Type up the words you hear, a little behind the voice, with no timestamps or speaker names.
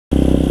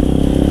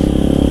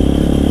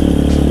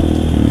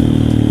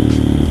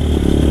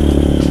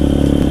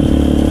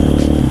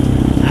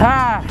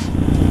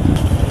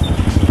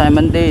Time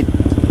and date.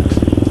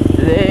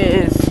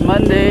 Today is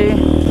Monday.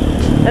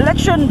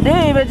 Election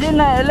day,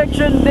 imagine na,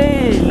 election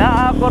day.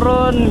 Naa ako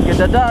ron,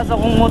 gidada sa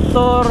akong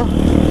motor.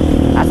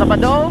 Asa pa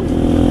daw?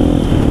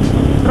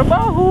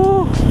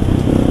 Trabaho.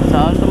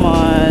 Saan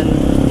naman?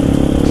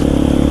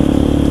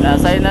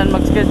 Nasainan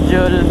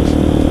mag-schedule.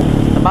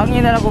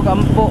 Tabangin na lang ko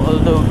kampo,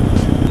 although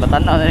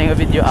matanaw na yung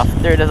video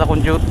after na sa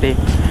akong duty.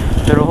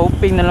 Pero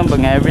hoping na lang ba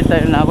nga every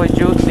time na ako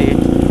duty,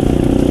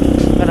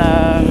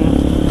 parang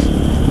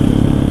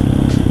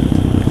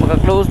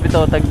maka-close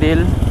bitaw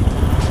tagdil.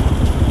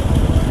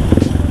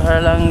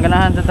 Para lang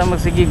ganahan ta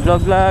magsigi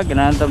vlog lang,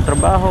 ganahan ta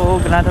trabaho,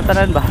 ganahan ta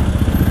tanan ba.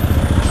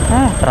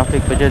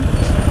 Traffic pa dyan.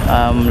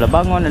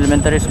 Labangon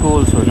Elementary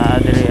School, so naa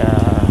diri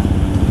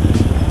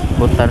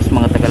butar sa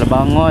mga taga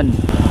Labangon.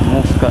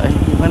 Muka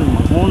man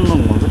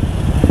magunong mo.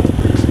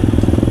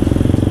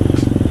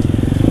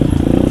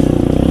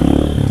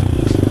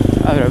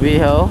 Grabe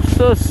ho,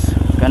 sus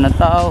kana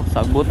tao,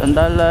 sagbot ang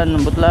dalan,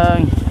 lambot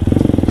lang.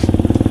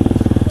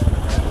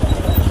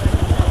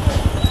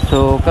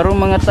 So karong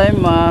mga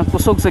time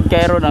kusog sa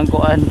Cairo ang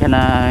kuan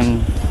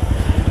kanang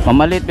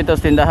mamalit bitaw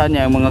sa tindahan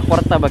niya ang mga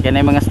kwarta ba kay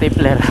nay mga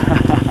stapler.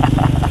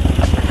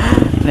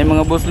 Nay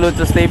mga buslot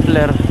sa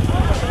stapler.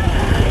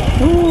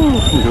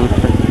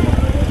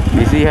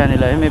 Bisihan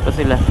nila, may pa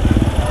sila.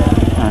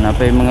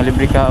 Napay mga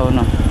libre kao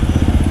no.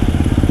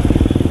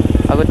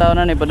 Ako tao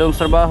na ni padung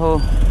sa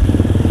trabaho.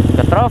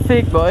 Ka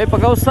traffic boy,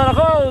 pagausan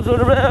ako.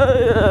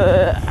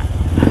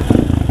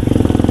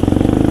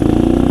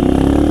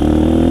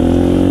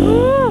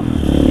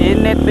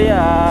 Init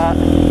biya.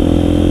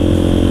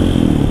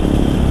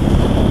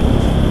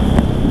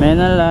 May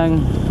na lang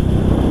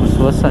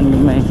uswasan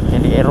gamay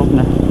kini erog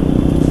na.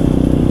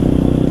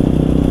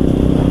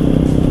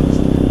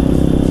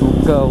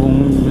 Suka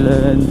kong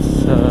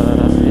lens sa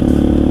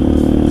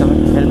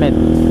helmet.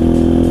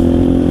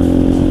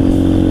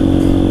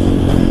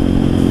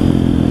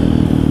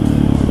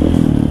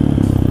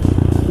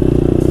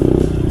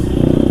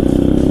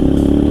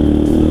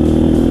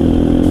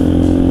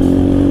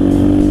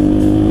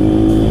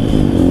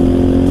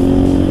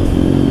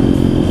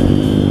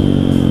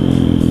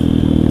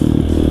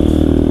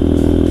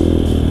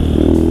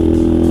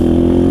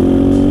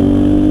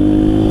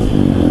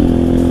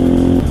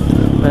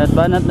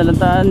 Banat na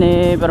lantaan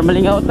para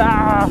malingaw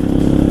ta.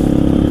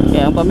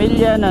 Kaya ang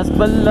pamilya nas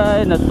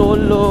balay,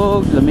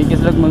 natulog, lamigis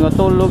lang mga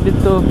tulog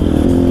dito.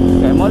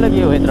 Kaya mo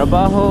lagi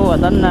trabaho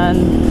at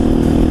tanan.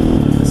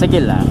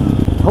 Sige lang.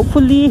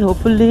 Hopefully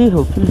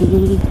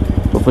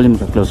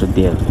maka-close ang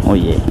deal. Oh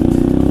yeah.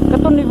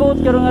 Katong ni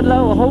vote karong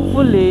adlaw,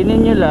 hopefully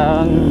ninyo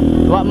lang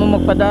wa mo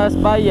magpadas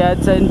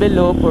bayad sa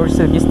envelope or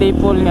sa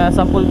staple nga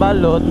sample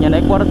balot nya na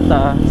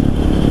kwarta.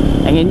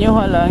 Ang inyo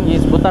lang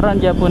is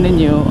butaran dya po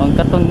ninyo ang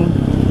katong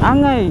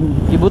angay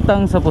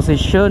ibutang sa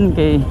posisyon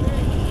kay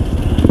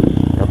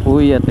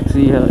kapuya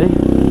taksiha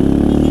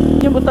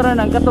yung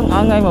butaran ang katong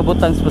angay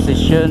mabutang sa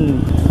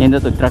posisyon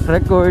hindi to track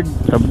record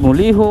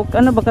mulihok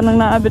ano ba kanang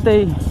naabit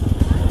ay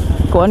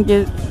kuan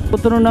kay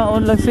putuno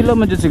naon lang sila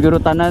man jud siguro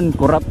tanan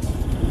corrupt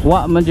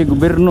wa man jud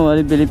gobyerno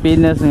sa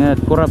Pilipinas nga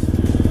corrupt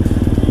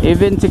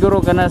even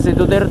siguro kana si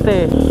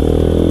Duterte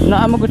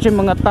naamagod siya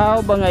mga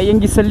tao ba nga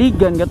iyang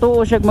gisaligan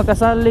gatuo siya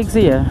makasalig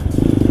siya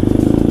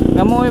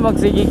nga mo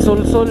magsigig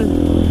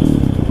sulsul.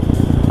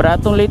 Para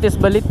atong latest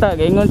balita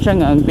gaingon siya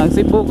nga ang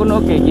Cebu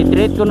kuno kay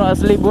gitreat kuno as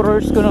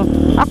laborers kuno.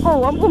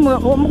 Ako amo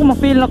ko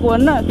ma-feel na ko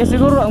ana kay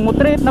siguro ang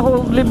mo-treat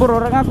nako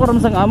laborer ang ako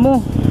ram sang amo.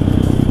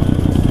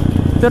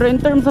 Pero in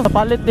terms of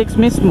politics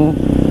mismo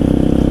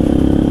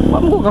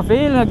amo ko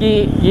ka-feel nga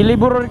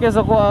gi-laborer kay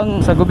sa ko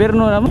ang sa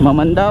gobyerno na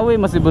Mamandawi,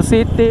 Cebu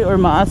City or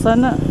maasa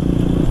na.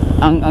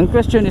 Ang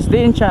question is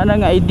diin siya na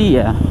nga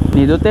idea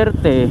ni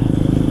Duterte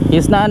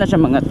is na siya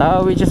mga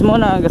tao which is mo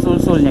na ang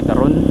gasulsul niya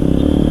karon.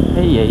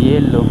 Ay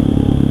yellow.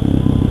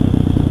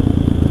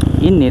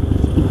 Init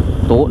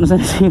tuo na sa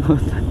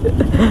singot.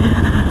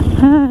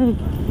 Ay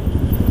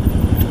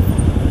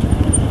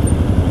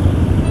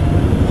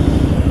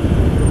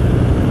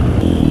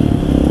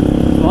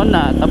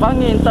muna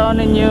tabangin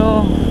taon ninyo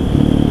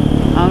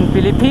ang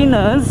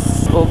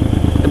Pilipinas o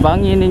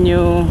tabangin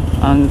ninyo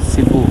ang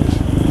Cebu,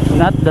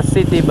 not the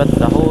city but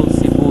the whole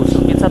Cebu. So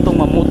kitsa tong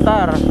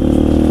mamutar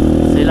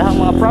sa ilahang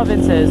mga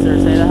provinces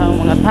or sa ilahang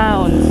mga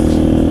towns,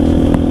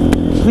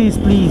 please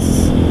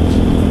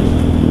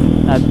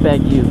I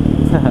beg you.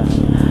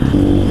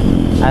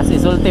 As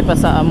isulti pa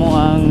sa amo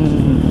ang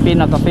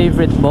pinaka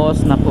favorite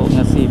boss nako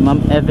nga si Ma'am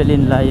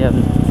Evelyn Layam.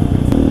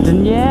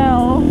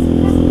 Danielle,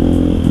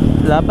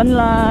 laban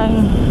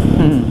lang.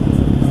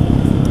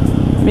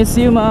 Miss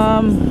you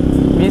ma'am,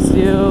 miss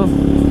you.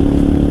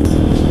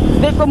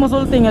 Di ko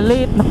musulti nga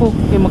late nako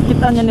kay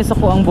makita niya ni sa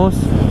ko ang boss.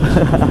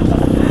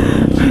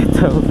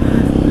 Ito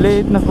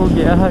late nako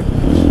giahag.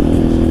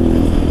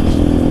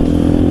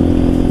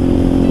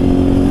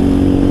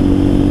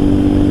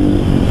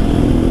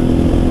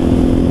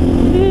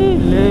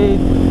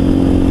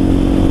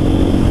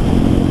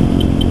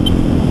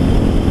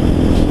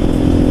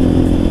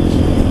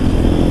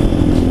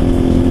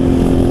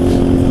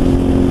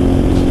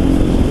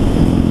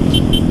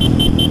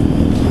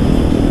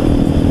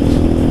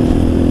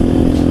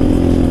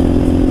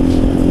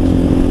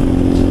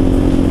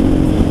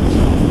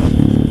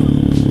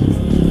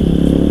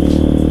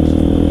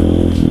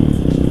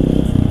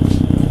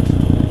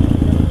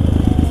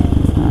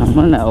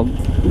 ana og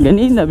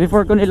ganina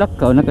before ko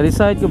nilakaw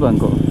naka-decide ko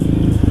bang ko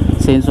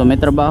since may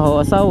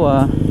trabaho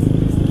asawa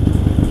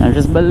na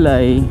just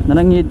balay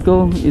nanangid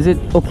ko, is it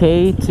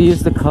okay to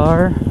use the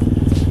car?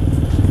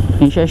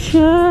 And siya,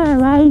 sure,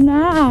 why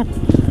not?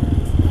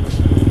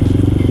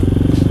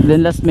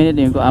 Then last minute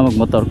yun ko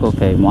magmotor ko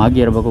kay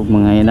muagi ra ba kog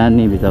mga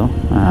inani bitaw.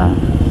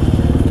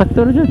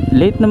 Factor jud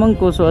late naman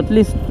ko, so at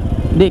least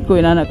di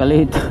ko inana ka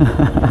late.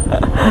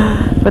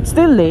 But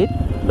still late,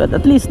 but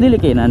at least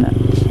dili kay inana.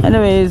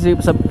 Anyways,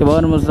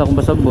 kabawan mo sa akong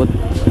pasabot.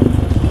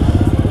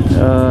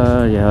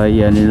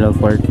 Yan nila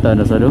kwarta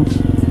na sa do.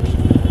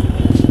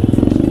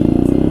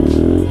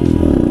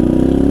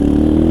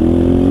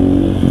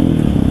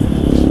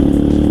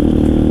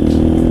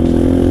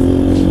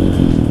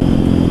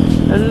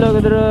 Hello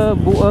kadra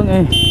buang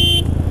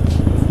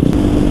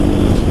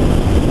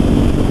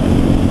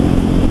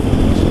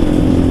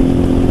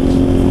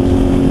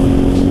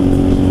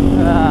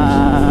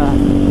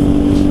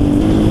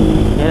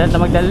kailan na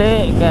magdali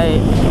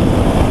kay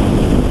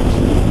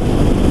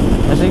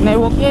kasing na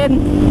i-walk in.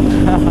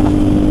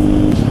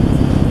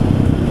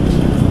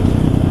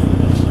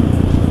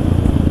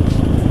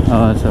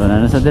 Oh, so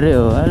nasa diri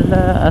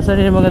ala asa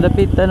ni mga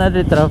dapitan na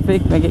diri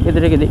traffic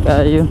magkikidiri gidi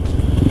kayo.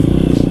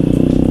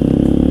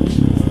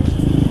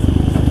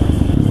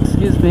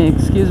 Excuse me,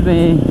 excuse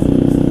me,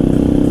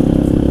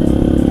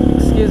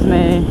 excuse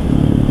me,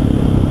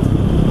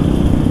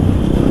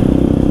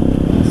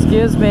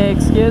 excuse me,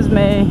 excuse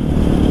me.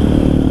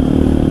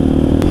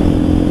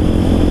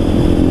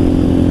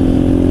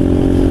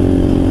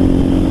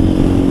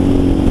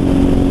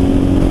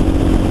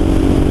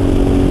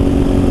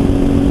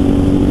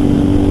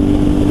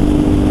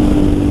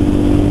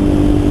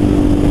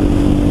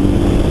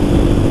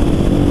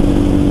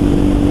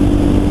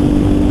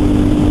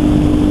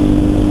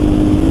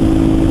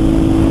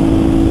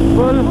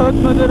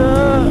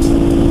 Madura.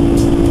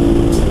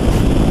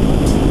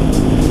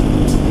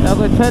 Now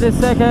with 20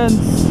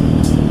 seconds.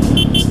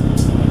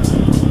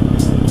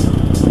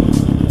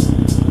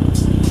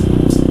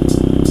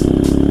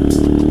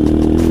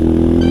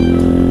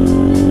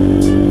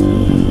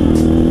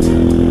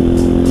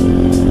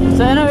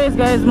 So anyways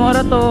guys,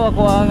 mora to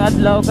ako ang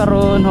adlaw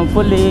karon,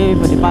 hopefully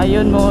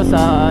madipayon mo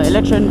sa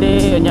election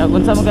day unya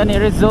kung sa mga ni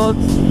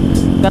results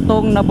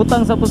katong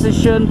nabutang sa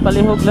posisyon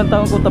palihog lang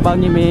taon ko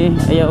tabangi mi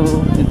ayaw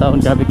ni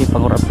taon grabe kay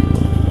pangurap.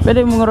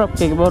 Pwede mo ngurap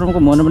kay kabaron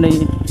ko mo naman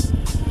ay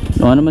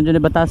no naman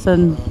dyan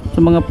batasan sa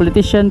mga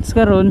politicians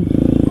karon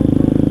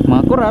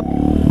mga kurap.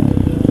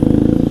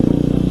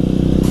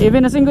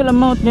 Even a single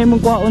amount ngay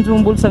mong kuhaon sa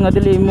mong bulsa nga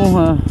dili mo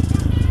ha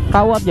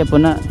kawat ya po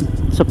na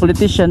sa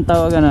politician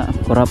tawag na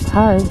kurap.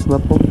 Hi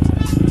gwapo.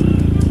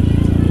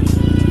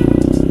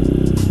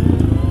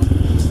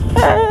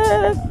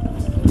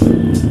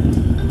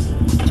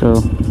 So,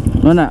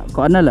 muna,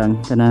 kuan na lang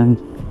kanang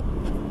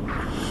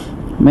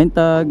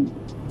maintag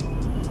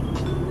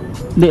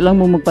di lang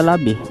mo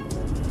magpalabi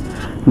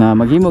nga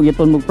maghimog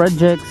ipon mo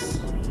projects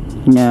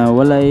nga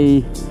walay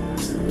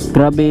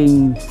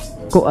grabing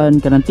kuan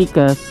kanang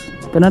tikas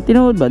kanang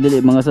tinuod ba dili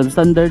mga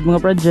substandard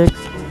mga projects,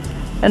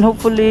 and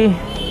hopefully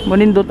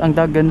manindot ang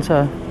dagan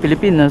sa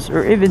Pilipinas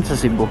or even sa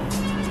Cebu.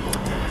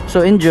 So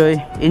enjoy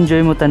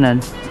mo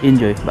tanan,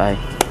 enjoy, bye.